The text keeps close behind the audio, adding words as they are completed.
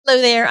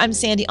Hello there, I'm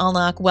Sandy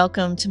Allnock.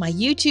 Welcome to my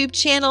YouTube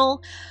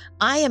channel.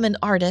 I am an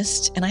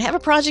artist and I have a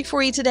project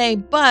for you today,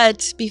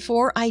 but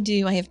before I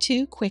do, I have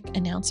two quick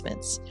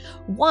announcements.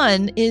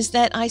 One is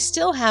that I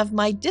still have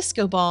my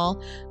disco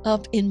ball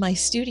up in my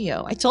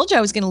studio. I told you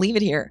I was going to leave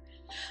it here.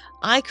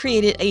 I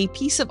created a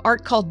piece of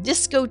art called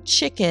Disco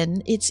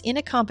Chicken. It's in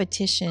a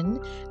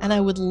competition and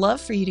I would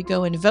love for you to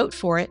go and vote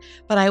for it,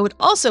 but I would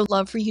also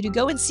love for you to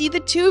go and see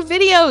the two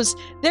videos.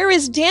 There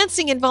is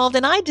dancing involved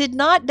and I did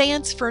not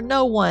dance for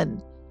no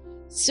one.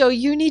 So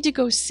you need to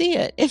go see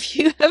it if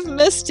you have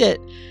missed it.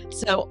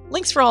 So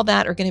links for all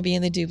that are going to be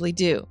in the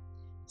doobly-doo.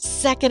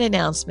 Second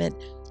announcement,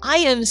 I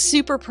am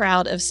super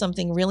proud of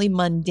something really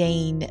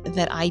mundane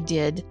that I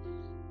did.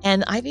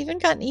 And I've even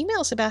gotten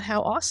emails about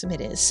how awesome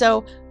it is.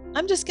 So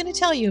I'm just going to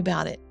tell you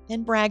about it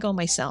and brag on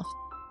myself.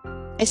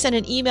 I sent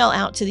an email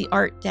out to the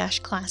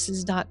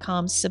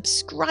art-classes.com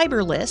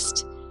subscriber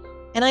list,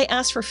 and I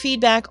asked for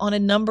feedback on a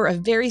number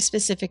of very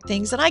specific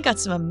things, and I got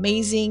some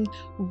amazing,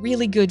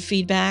 really good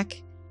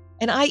feedback,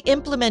 and I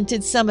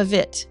implemented some of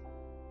it.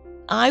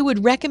 I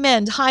would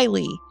recommend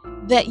highly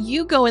that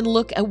you go and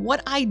look at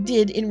what I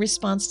did in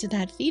response to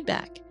that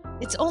feedback.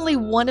 It's only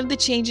one of the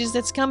changes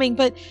that's coming,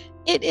 but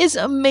it is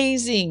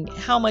amazing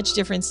how much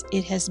difference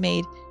it has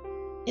made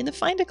in the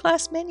Find a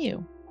Class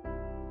menu.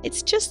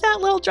 It's just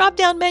that little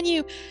drop-down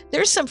menu.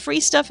 There's some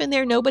free stuff in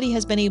there nobody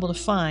has been able to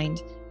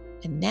find.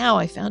 And now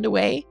I found a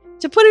way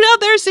to put it out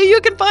there so you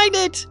can find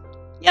it.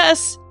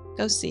 Yes,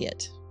 go see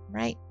it,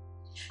 right?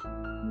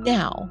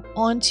 Now,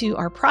 on to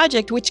our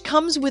project, which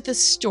comes with a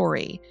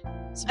story.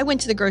 So I went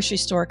to the grocery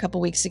store a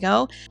couple weeks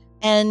ago,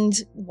 and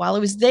while I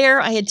was there,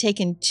 I had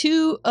taken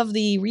 2 of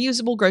the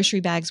reusable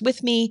grocery bags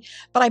with me,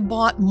 but I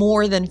bought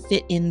more than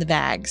fit in the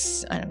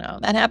bags. I don't know.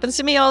 That happens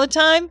to me all the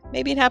time.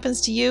 Maybe it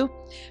happens to you.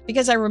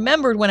 Because I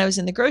remembered when I was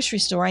in the grocery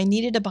store, I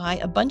needed to buy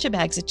a bunch of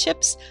bags of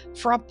chips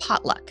for a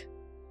potluck.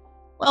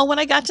 Well, when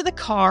I got to the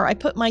car, I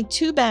put my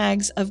 2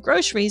 bags of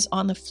groceries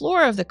on the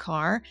floor of the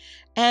car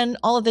and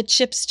all of the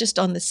chips just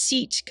on the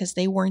seat because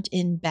they weren't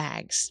in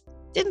bags.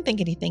 Didn't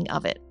think anything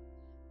of it.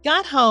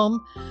 Got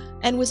home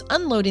and was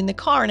unloading the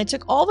car, and I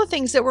took all the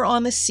things that were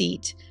on the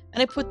seat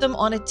and I put them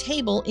on a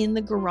table in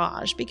the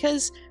garage,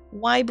 because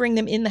why bring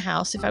them in the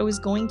house if I was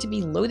going to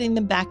be loading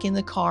them back in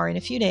the car in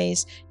a few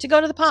days to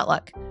go to the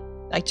potluck?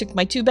 I took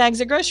my 2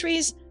 bags of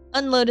groceries,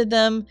 unloaded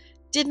them,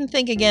 didn't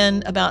think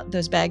again about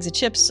those bags of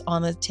chips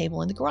on the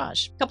table in the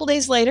garage. A couple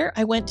days later,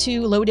 I went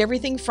to load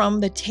everything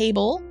from the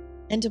table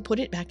and to put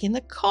it back in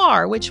the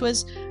car, which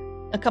was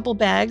a couple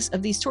bags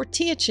of these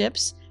tortilla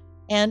chips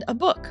and a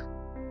book.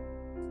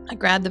 I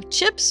grabbed the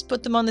chips,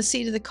 put them on the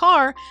seat of the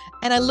car,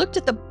 and I looked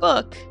at the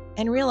book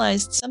and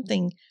realized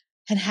something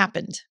had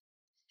happened.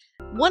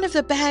 One of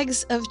the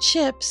bags of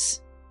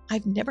chips,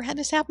 I've never had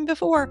this happen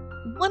before,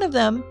 one of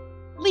them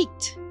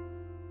leaked.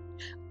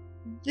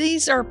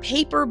 These are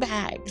paper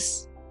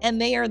bags, and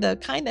they are the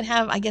kind that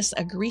have, I guess,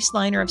 a grease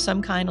liner of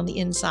some kind on the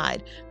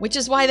inside, which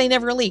is why they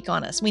never leak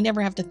on us. We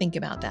never have to think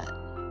about that.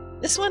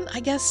 This one, I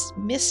guess,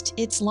 missed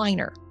its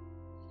liner,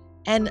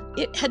 and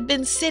it had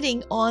been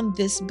sitting on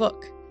this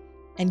book.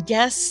 And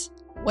guess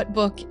what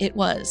book it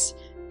was?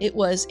 It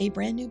was a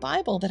brand new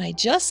Bible that I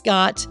just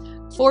got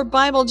for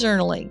Bible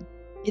journaling.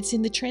 It's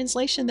in the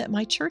translation that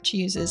my church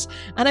uses.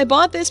 And I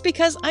bought this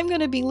because I'm going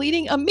to be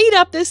leading a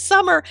meetup this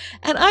summer.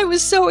 And I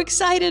was so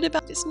excited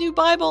about this new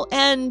Bible.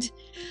 And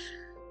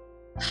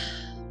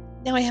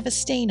now I have a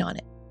stain on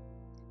it.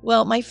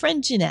 Well, my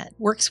friend Jeanette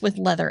works with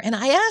leather. And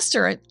I asked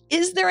her,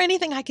 is there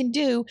anything I can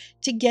do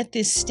to get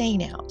this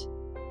stain out?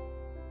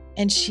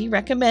 And she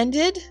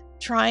recommended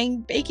trying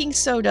baking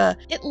soda.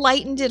 It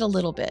lightened it a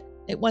little bit.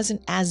 It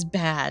wasn't as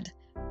bad,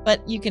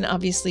 but you can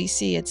obviously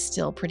see it's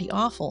still pretty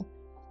awful.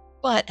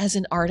 But as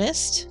an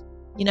artist,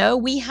 you know,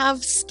 we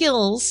have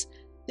skills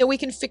that we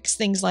can fix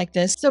things like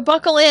this. So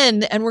buckle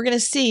in and we're going to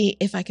see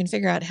if I can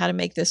figure out how to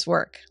make this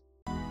work.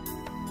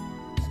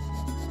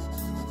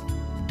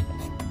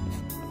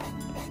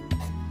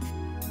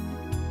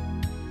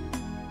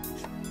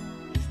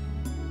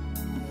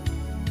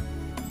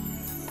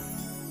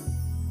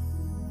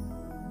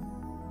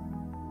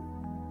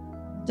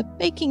 The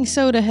baking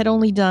soda had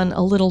only done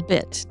a little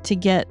bit to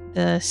get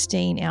the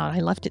stain out. I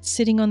left it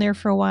sitting on there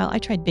for a while. I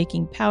tried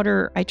baking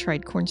powder. I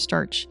tried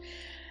cornstarch.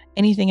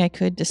 Anything I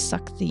could to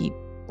suck the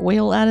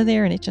oil out of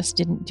there, and it just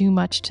didn't do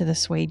much to the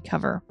suede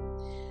cover.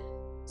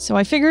 So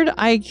I figured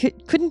I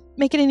couldn't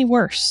make it any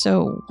worse,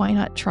 so why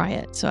not try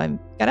it? So I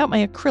got out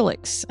my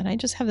acrylics, and I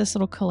just have this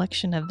little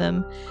collection of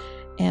them.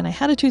 And I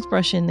had a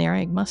toothbrush in there.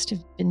 I must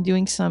have been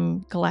doing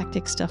some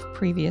galactic stuff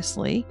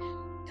previously,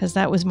 because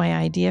that was my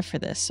idea for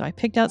this. So I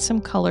picked out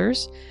some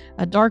colors,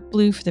 a dark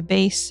blue for the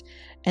base,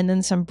 and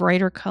then some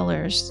brighter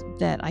colors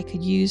that I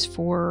could use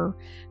for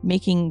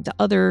making the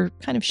other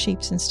kind of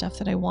shapes and stuff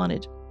that I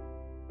wanted.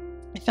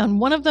 I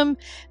found one of them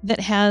that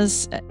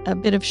has a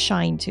bit of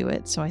shine to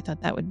it, so I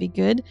thought that would be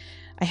good.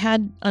 I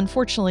had,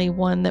 unfortunately,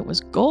 one that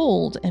was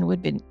gold and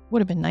would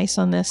have been nice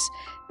on this,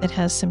 that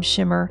has some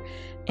shimmer,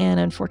 and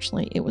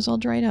unfortunately it was all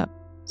dried up.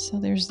 So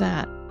there's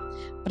that.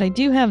 But I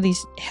do have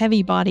these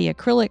heavy body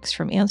acrylics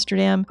from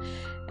Amsterdam,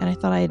 and I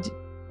thought I'd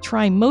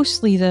try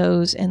mostly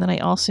those, and then I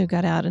also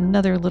got out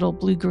another little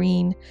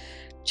blue-green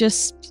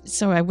just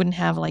so I wouldn't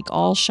have like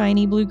all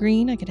shiny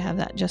blue-green. I could have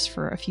that just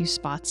for a few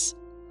spots.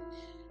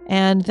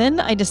 And then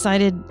I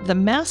decided the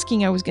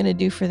masking I was going to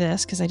do for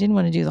this, because I didn't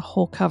want to do the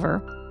whole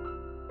cover,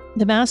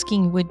 the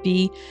masking would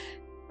be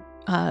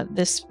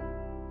this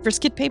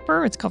Frisket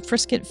paper. It's called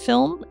Frisket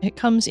film. It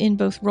comes in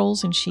both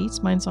rolls and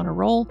sheets. Mine's on a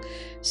roll.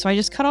 So I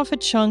just cut off a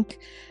chunk,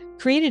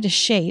 created a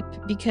shape,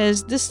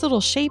 because this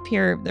little shape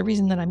here, the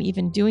reason that I'm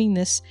even doing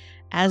this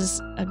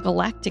as a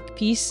galactic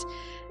piece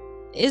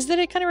is that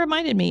it kind of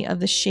reminded me of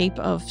the shape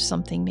of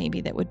something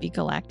maybe that would be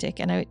galactic.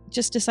 And I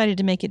just decided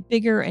to make it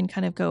bigger and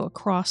kind of go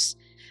across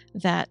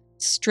that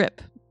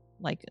strip,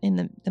 like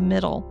in the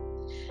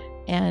middle.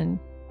 And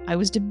I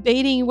was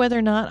debating whether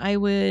or not I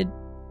would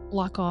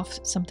block off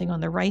something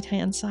on the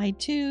right-hand side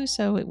too,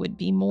 so it would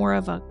be more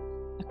of a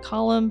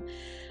column.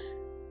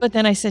 But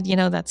then I said,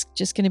 that's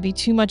just going to be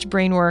too much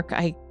brain work.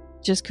 I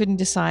just couldn't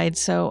decide,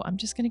 so I'm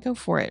just going to go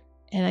for it.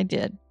 And I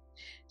did.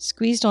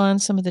 Squeezed on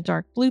some of the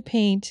dark blue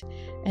paint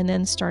and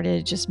then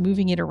started just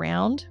moving it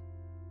around.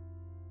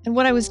 And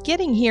what I was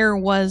getting here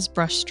was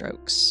brush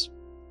strokes.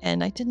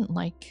 And I didn't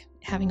like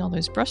having all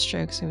those brush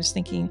strokes. I was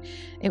thinking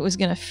it was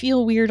going to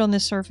feel weird on the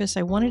surface.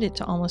 I wanted it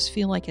to almost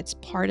feel like it's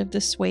part of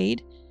the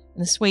suede.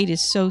 And the suede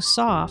is so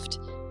soft,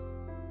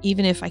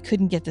 even if I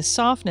couldn't get the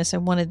softness, I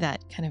wanted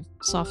that kind of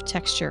soft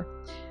texture,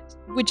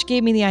 which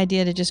gave me the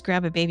idea to just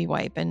grab a baby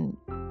wipe and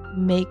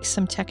make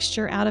some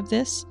texture out of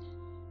this.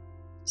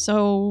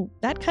 So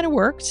that kind of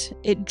worked.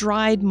 It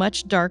dried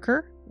much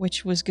darker,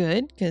 which was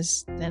good,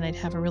 because then I'd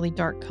have a really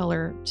dark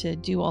color to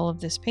do all of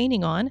this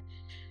painting on.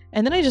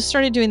 And then I just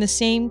started doing the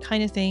same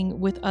kind of thing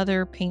with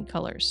other paint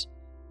colors,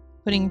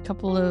 putting a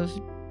couple of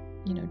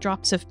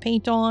drops of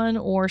paint on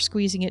or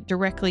squeezing it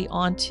directly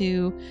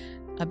onto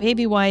a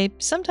baby wipe.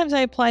 Sometimes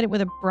I applied it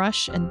with a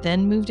brush and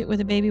then moved it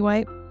with a baby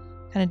wipe,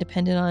 kind of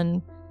depended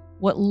on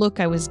what look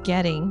I was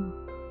getting.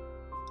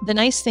 The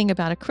nice thing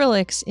about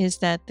acrylics is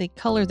that the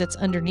color that's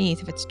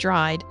underneath, if it's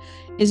dried,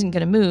 isn't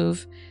going to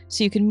move,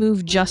 so you can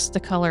move just the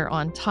color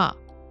on top.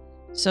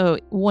 So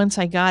once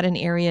I got an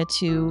area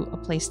to a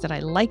place that I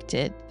liked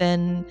it,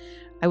 then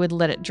I would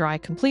let it dry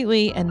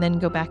completely and then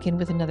go back in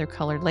with another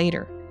color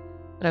later.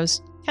 But I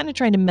was kind of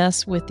trying to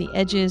mess with the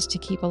edges to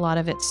keep a lot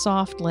of it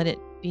soft, let it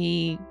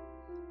be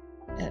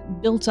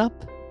built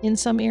up in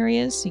some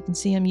areas. You can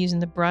see I'm using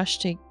the brush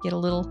to get a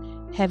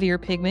little heavier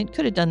pigment.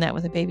 Could have done that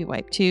with a baby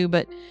wipe too,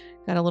 but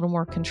got a little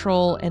more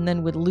control, and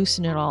then would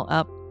loosen it all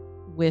up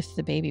with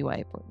the baby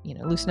wipe, or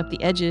loosen up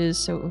the edges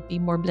so it would be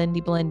more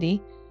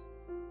blendy.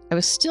 I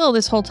was still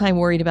this whole time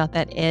worried about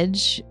that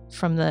edge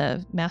from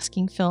the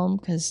masking film,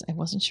 because I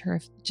wasn't sure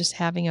if just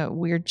having a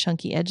weird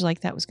chunky edge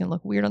like that was going to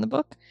look weird on the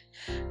book.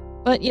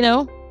 But,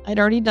 I'd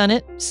already done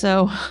it,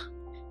 so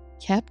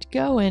kept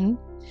going.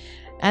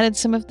 Added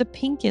some of the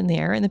pink in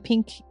there, and the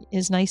pink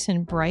is nice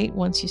and bright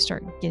once you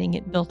start getting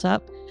it built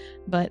up.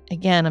 But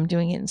again, I'm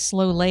doing it in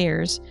slow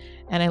layers,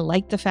 and I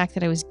like the fact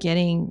that I was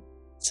getting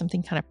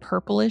something kind of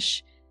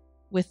purplish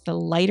with the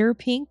lighter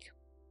pink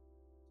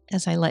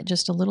as I let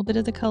just a little bit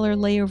of the color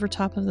lay over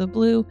top of the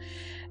blue.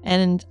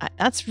 And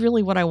that's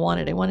really what I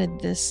wanted. I wanted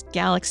this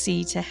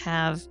galaxy to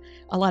have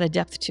a lot of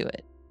depth to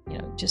it,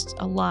 just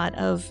a lot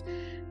of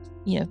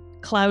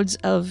clouds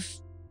of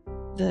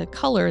the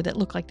color that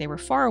look like they were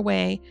far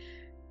away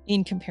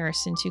in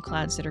comparison to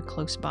clouds that are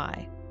close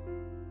by.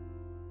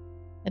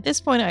 At this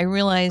point, I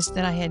realized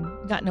that I had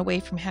gotten away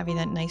from having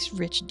that nice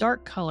rich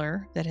dark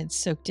color that had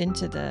soaked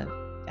into the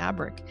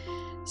fabric.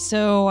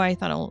 So I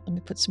thought, oh, let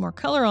me put some more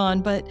color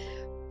on, but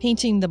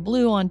painting the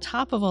blue on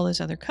top of all those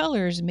other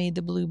colors made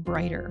the blue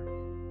brighter,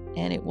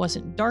 and it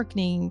wasn't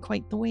darkening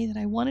quite the way that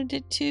I wanted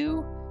it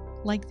to,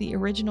 like the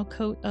original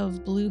coat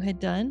of blue had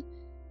done.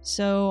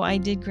 So I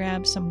did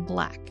grab some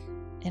black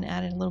and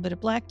added a little bit of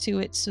black to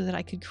it so that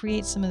I could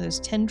create some of those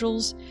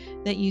tendrils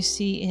that you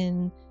see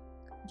in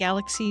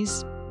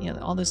galaxies,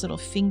 all those little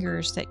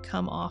fingers that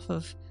come off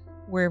of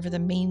wherever the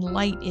main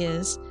light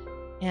is.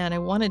 And I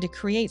wanted to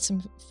create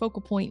some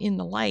focal point in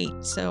the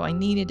light, so I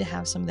needed to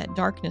have some of that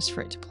darkness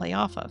for it to play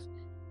off of.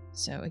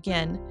 So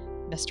again,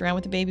 messed around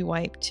with the baby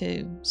wipe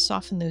to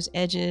soften those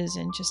edges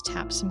and just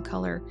tap some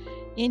color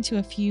into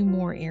a few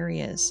more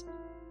areas.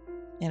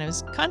 And I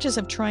was conscious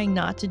of trying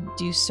not to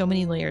do so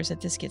many layers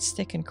that this gets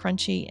thick and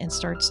crunchy and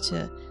starts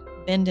to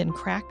bend and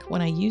crack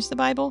when I use the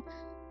Bible.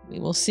 We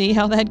will see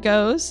how that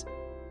goes.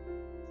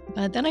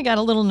 But then I got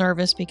a little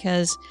nervous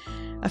because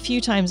a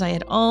few times I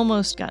had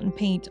almost gotten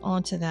paint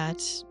onto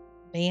that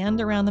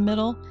band around the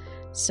middle.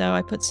 So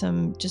I put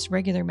some just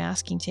regular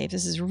masking tape.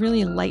 This is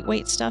really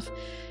lightweight stuff,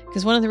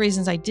 because one of the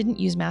reasons I didn't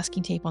use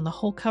masking tape on the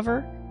whole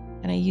cover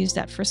and I used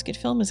that Frisket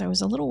film is I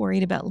was a little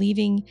worried about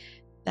leaving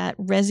that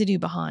residue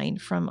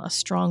behind from a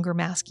stronger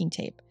masking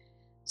tape.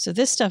 So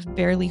this stuff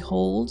barely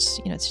holds,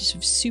 it's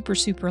just super,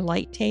 super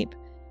light tape.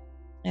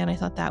 And I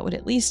thought that would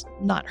at least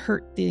not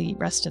hurt the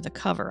rest of the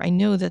cover. I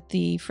know that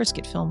the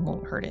Frisket film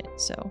won't hurt it.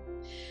 So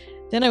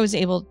then I was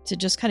able to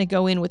just kind of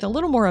go in with a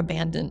little more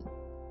abandon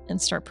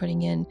and start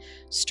putting in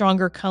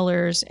stronger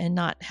colors and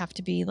not have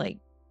to be like,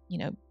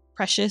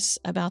 precious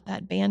about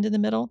that band in the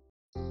middle.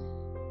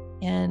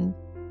 And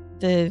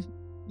the,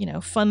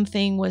 fun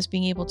thing was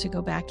being able to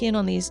go back in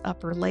on these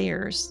upper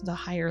layers, the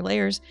higher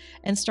layers,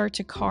 and start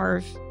to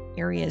carve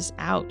areas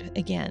out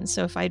again.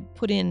 So if I'd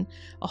put in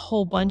a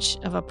whole bunch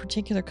of a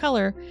particular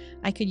color,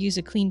 I could use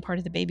a clean part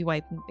of the baby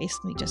wipe and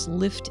basically just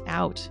lift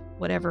out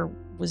whatever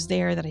was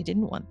there that I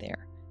didn't want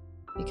there,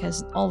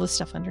 because all the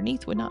stuff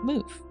underneath would not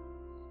move.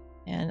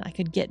 And I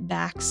could get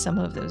back some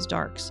of those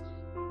darks.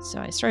 So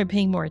I started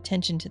paying more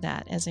attention to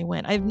that as I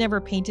went. I've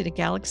never painted a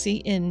galaxy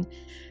in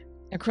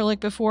acrylic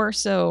before,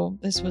 so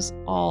this was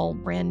all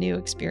brand new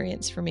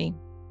experience for me.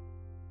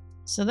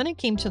 So then it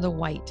came to the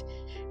white.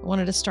 I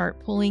wanted to start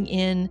pulling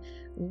in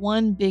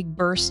one big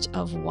burst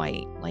of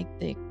white, like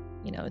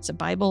it's a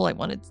Bible. I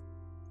wanted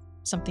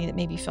something that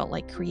maybe felt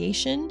like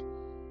creation,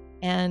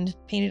 and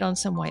painted on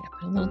some white.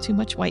 I put a little too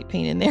much white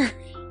paint in there.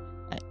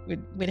 I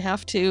would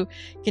have to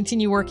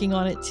continue working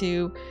on it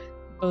to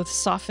both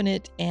soften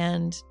it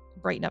and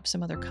brighten up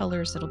some other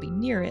colors that'll be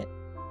near it,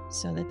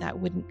 so that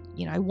wouldn't,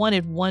 I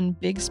wanted one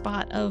big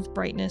spot of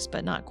brightness,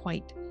 but not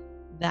quite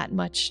that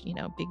much,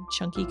 big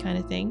chunky kind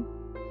of thing.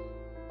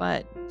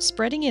 But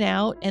spreading it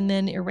out and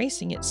then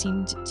erasing it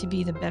seemed to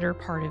be the better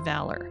part of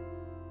valor.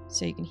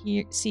 So you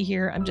can see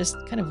here, I'm just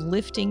kind of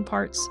lifting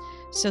parts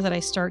so that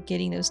I start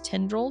getting those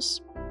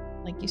tendrils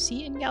like you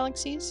see in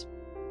galaxies.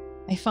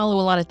 I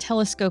follow a lot of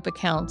telescope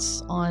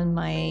accounts on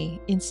my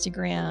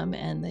Instagram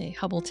and the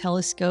Hubble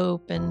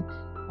telescope and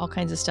all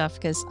kinds of stuff,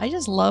 because I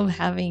just love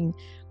having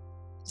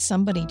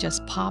somebody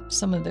just pop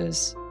some of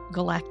those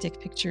galactic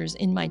pictures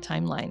in my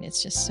timeline.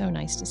 It's just so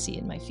nice to see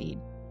in my feed.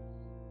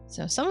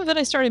 So some of it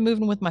I started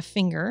moving with my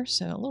finger,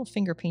 so a little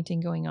finger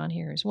painting going on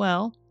here as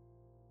well.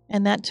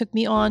 And that took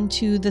me on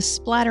to the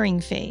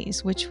splattering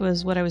phase, which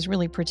was what I was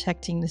really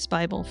protecting this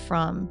Bible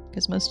from,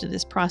 because most of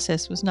this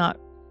process was not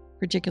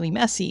particularly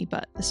messy,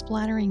 but the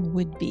splattering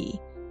would be.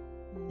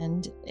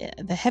 And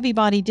the heavy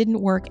body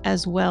didn't work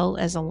as well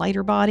as a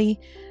lighter body,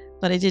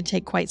 but it did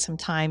take quite some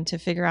time to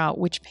figure out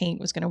which paint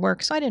was going to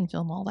work, so I didn't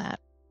film all that.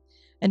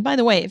 And by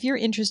the way, if you're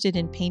interested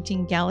in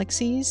painting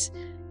galaxies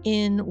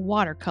in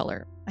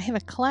watercolor, I have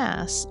a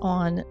class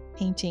on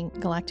painting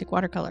galactic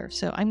watercolor,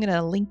 so I'm going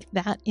to link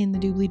that in the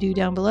doobly-doo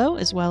down below,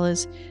 as well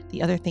as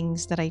the other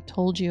things that I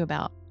told you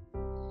about.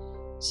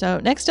 So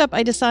next up,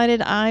 I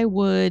decided I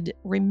would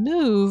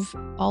remove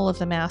all of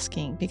the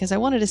masking because I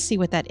wanted to see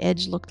what that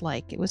edge looked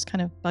like. It was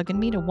kind of bugging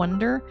me to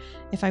wonder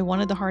if I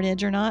wanted the hard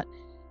edge or not.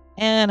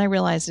 And I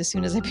realized as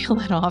soon as I peeled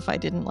that off, I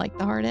didn't like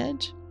the hard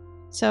edge.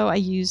 So I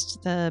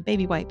used the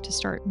baby wipe to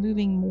start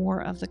moving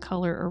more of the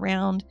color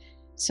around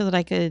so that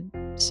I could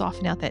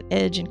soften out that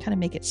edge and kind of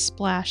make it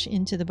splash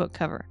into the book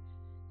cover.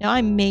 Now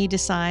I may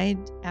decide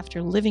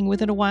after living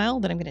with it a while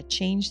that I'm going to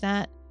change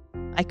that.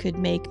 I could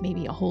make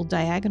maybe a whole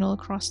diagonal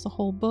across the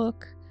whole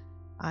book.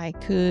 I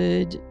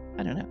could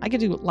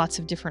do lots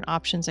of different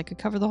options. I could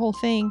cover the whole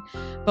thing.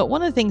 But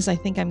one of the things I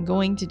think I'm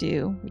going to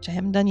do, which I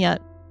haven't done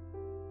yet,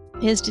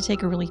 is to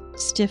take a really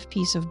stiff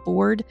piece of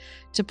board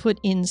to put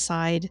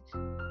inside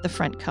the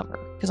front cover,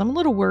 because I'm a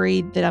little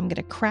worried that I'm going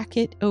to crack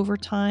it over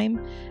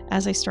time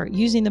as I start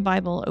using the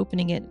Bible,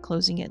 opening it,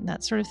 closing it, and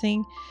that sort of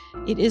thing.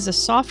 It is a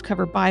soft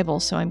cover Bible,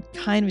 so I'm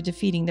kind of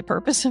defeating the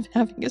purpose of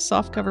having a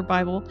soft cover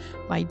Bible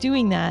by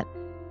doing that.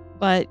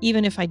 But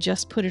even if I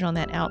just put it on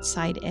that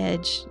outside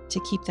edge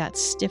to keep that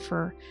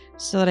stiffer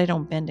so that I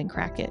don't bend and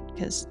crack it,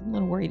 because I'm a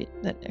little worried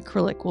that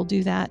acrylic will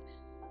do that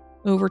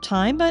over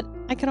time, but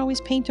I could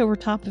always paint over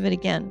top of it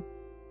again,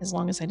 as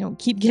long as I don't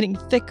keep getting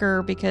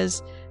thicker,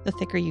 because the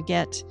thicker you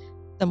get,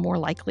 the more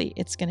likely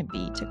it's going to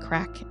be to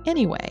crack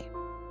anyway.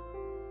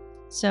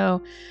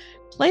 So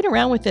played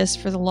around with this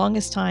for the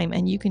longest time,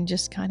 and you can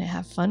just kind of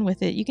have fun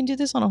with it. You can do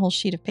this on a whole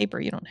sheet of paper.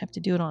 You don't have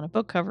to do it on a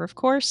book cover, of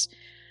course,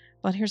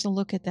 but here's a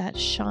look at that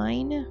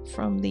shine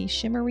from the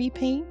shimmery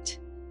paint.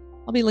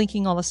 I'll be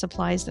linking all the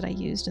supplies that I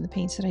used and the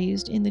paints that I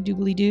used in the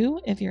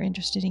doobly-doo if you're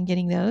interested in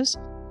getting those.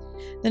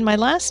 Then my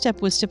last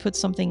step was to put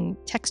something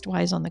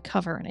text-wise on the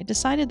cover, and I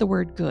decided the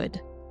word good.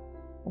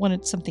 I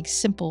wanted something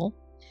simple,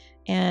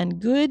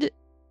 and good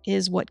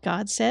is what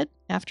God said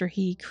after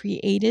he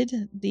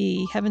created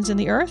the heavens and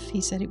the earth. He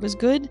said it was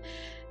good.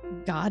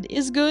 God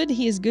is good.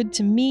 He is good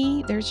to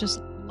me. There's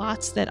just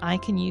lots that I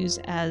can use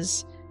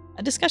as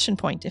a discussion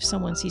point if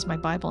someone sees my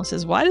Bible and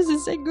says, why does it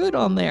say good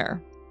on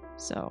there?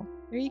 So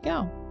there you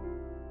go.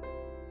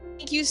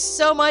 Thank you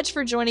so much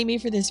for joining me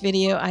for this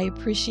video. I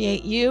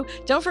appreciate you.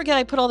 Don't forget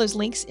I put all those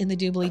links in the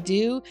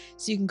doobly-doo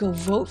so you can go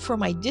vote for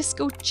my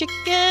disco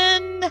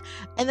chicken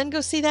and then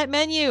go see that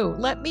menu.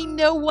 Let me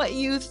know what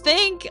you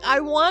think. I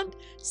want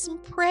some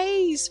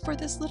praise for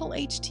this little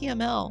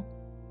HTML.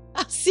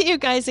 I'll see you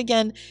guys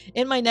again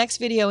in my next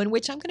video, in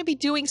which I'm going to be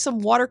doing some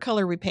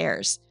watercolor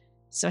repairs.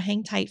 So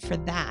hang tight for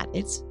that.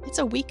 It's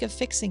a week of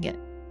fixing it.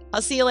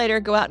 I'll see you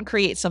later. Go out and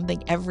create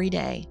something every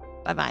day.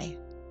 Bye-bye.